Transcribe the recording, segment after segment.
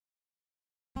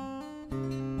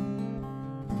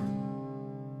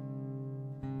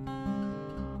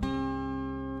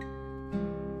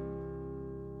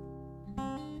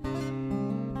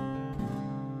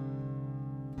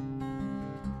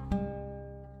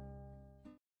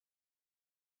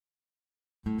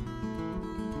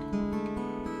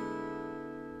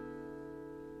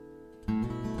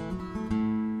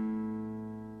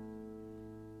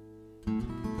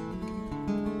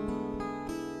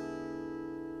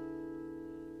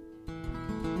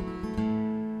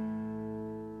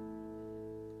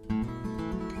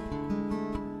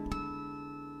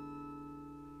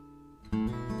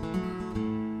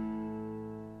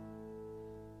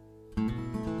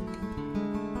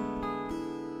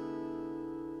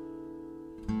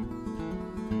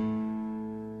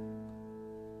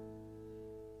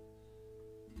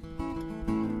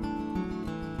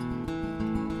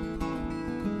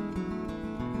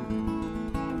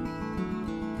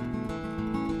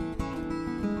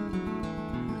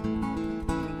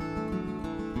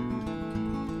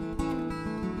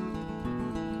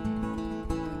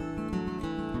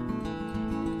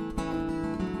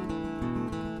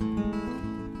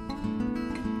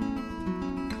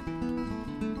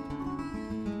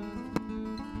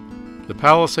The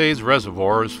Palisades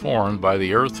Reservoir is formed by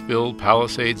the earth-filled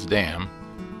Palisades Dam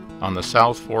on the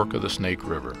South Fork of the Snake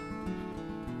River.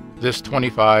 This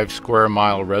 25 square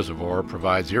mile reservoir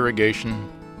provides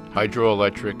irrigation,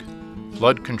 hydroelectric,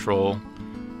 flood control,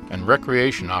 and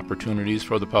recreation opportunities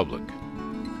for the public.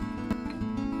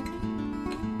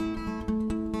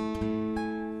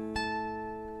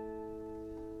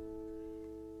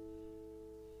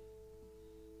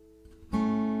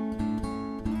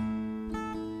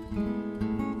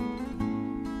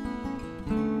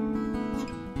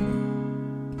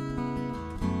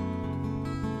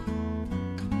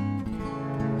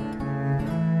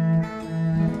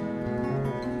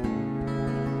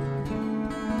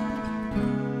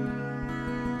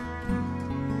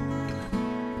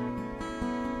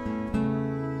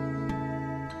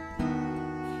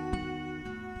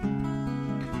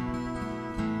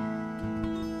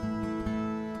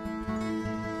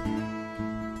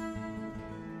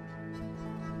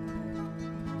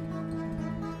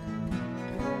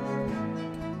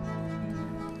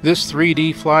 This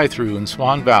 3D fly-through in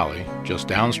Swan Valley, just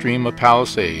downstream of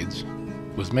Palisades,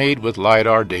 was made with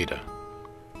LiDAR data.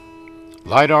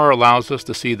 LiDAR allows us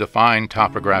to see the fine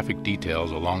topographic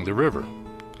details along the river,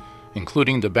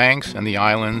 including the banks and the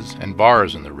islands and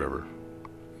bars in the river.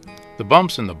 The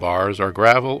bumps in the bars are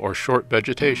gravel or short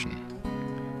vegetation,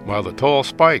 while the tall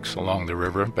spikes along the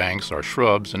river banks are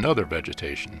shrubs and other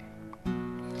vegetation.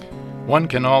 One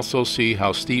can also see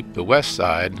how steep the west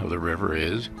side of the river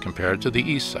is compared to the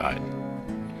east side.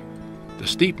 The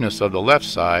steepness of the left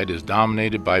side is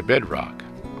dominated by bedrock.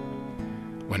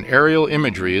 When aerial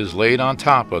imagery is laid on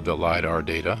top of the LiDAR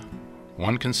data,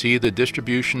 one can see the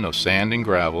distribution of sand and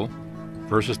gravel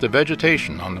versus the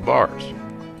vegetation on the bars.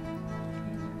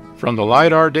 From the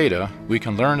LiDAR data, we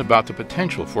can learn about the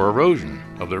potential for erosion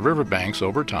of the riverbanks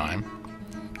over time,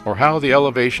 or how the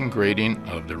elevation gradient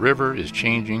of the river is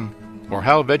changing, or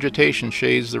how vegetation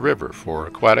shades the river for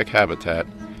aquatic habitat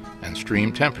and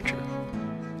stream temperature.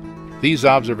 These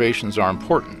observations are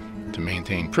important to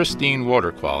maintain pristine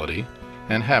water quality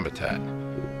and habitat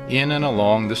in and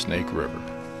along the Snake River.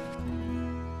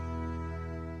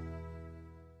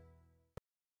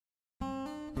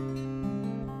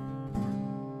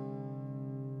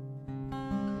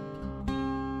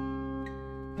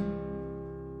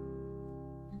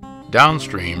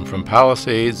 Downstream from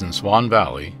Palisades and Swan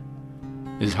Valley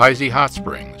is Heisey Hot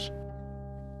Springs.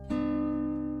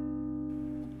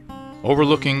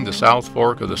 Overlooking the South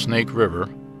Fork of the Snake River,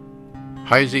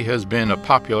 Heisey has been a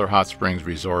popular hot springs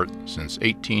resort since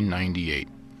 1898.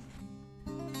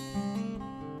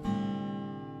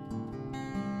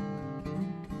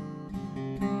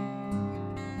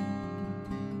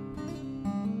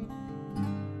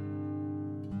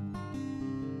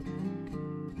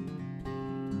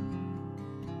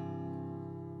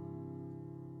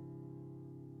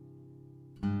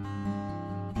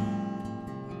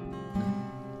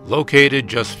 Located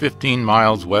just 15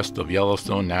 miles west of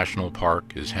Yellowstone National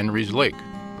Park is Henry's Lake,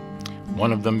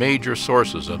 one of the major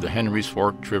sources of the Henry's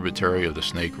Fork tributary of the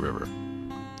Snake River.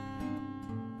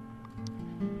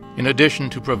 In addition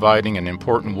to providing an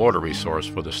important water resource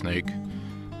for the Snake,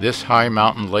 this high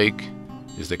mountain lake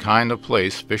is the kind of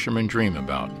place fishermen dream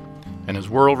about and is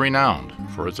world-renowned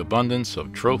for its abundance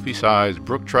of trophy-sized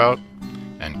brook trout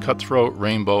and cutthroat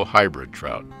rainbow hybrid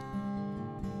trout.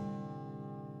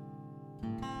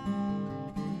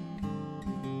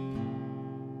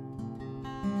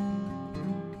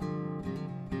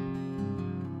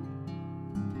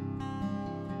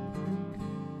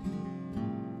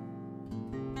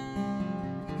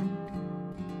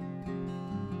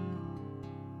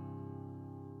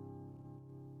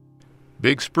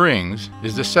 Big Springs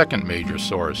is the second major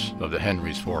source of the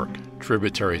Henry's Fork,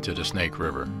 tributary to the Snake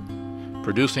River.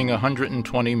 Producing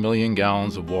 120 million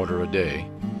gallons of water a day,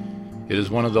 it is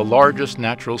one of the largest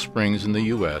natural springs in the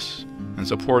U.S. and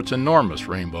supports enormous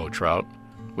rainbow trout,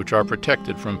 which are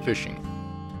protected from fishing.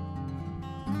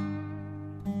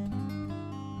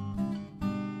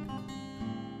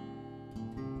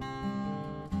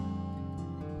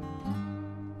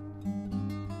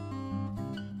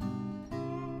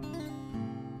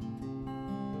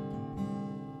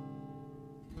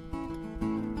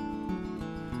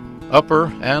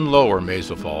 Upper and Lower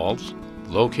Mesa Falls,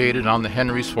 located on the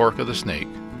Henry's Fork of the Snake,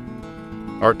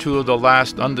 are two of the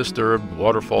last undisturbed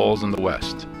waterfalls in the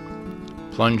West,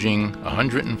 plunging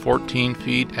 114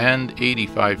 feet and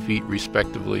 85 feet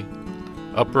respectively.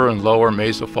 Upper and Lower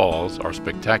Mesa Falls are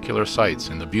spectacular sights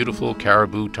in the beautiful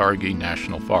Caribou-Targhee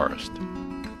National Forest.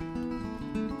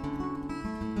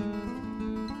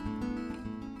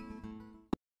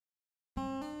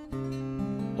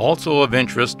 Also of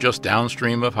interest just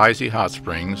downstream of Heisey Hot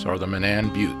Springs are the Manan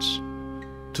Buttes,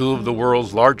 two of the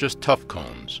world's largest tuff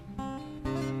cones.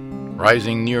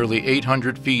 Rising nearly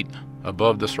 800 feet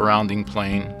above the surrounding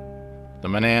plain, the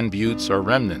Manan Buttes are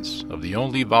remnants of the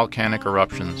only volcanic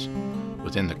eruptions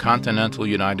within the continental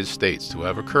United States to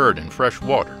have occurred in fresh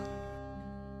water.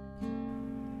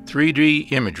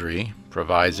 3D imagery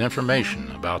provides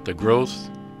information about the growth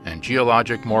and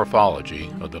geologic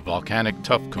morphology of the volcanic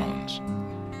tuff cones,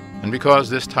 and because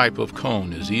this type of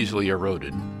cone is easily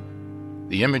eroded,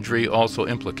 the imagery also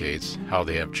implicates how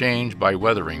they have changed by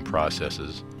weathering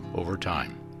processes over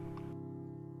time.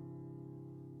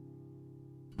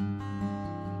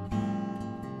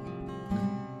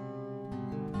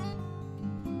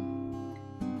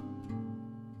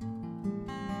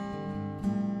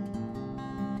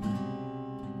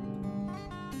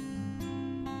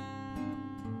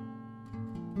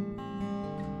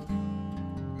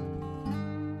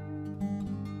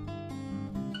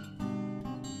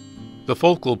 The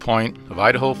focal point of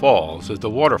Idaho Falls is the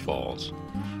waterfalls,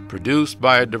 produced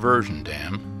by a diversion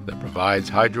dam that provides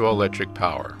hydroelectric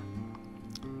power.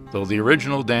 Though the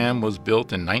original dam was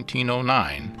built in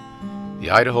 1909, the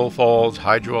Idaho Falls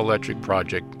hydroelectric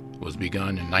project was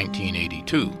begun in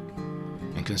 1982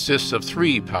 and consists of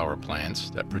 3 power plants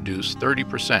that produce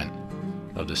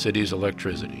 30% of the city's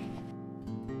electricity.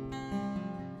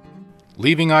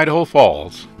 Leaving Idaho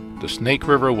Falls, the Snake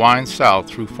River winds south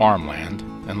through farmland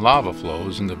and lava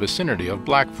flows in the vicinity of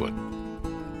Blackfoot.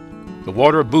 The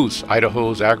water boosts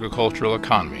Idaho's agricultural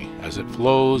economy as it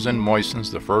flows and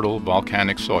moistens the fertile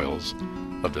volcanic soils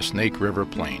of the Snake River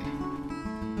Plain.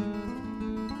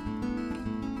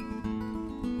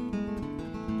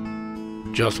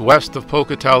 Just west of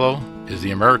Pocatello is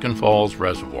the American Falls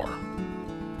Reservoir.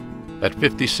 At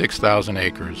 56,000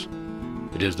 acres,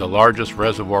 it is the largest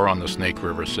reservoir on the Snake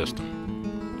River system.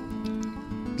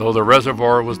 Though the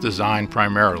reservoir was designed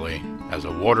primarily as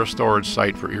a water storage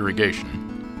site for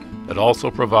irrigation, it also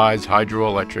provides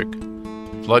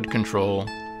hydroelectric, flood control,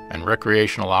 and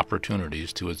recreational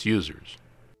opportunities to its users.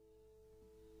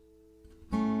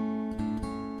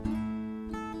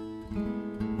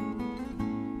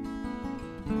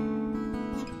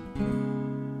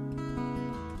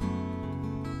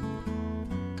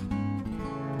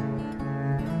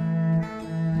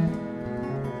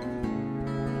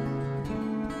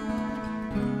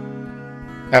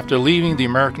 After leaving the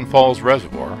American Falls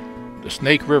Reservoir, the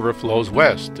Snake River flows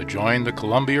west to join the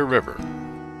Columbia River.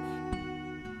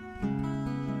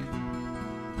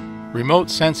 Remote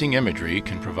sensing imagery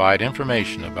can provide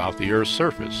information about the Earth's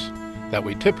surface that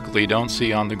we typically don't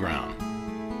see on the ground.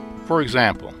 For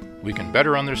example, we can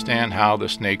better understand how the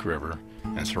Snake River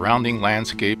and surrounding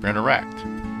landscape interact.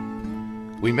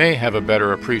 We may have a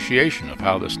better appreciation of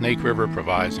how the Snake River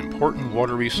provides important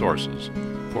water resources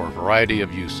for a variety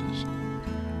of uses.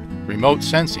 Remote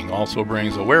sensing also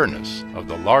brings awareness of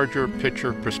the larger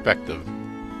picture perspective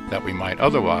that we might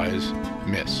otherwise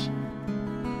miss.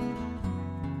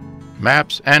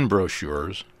 Maps and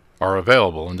brochures are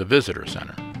available in the Visitor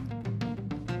Center.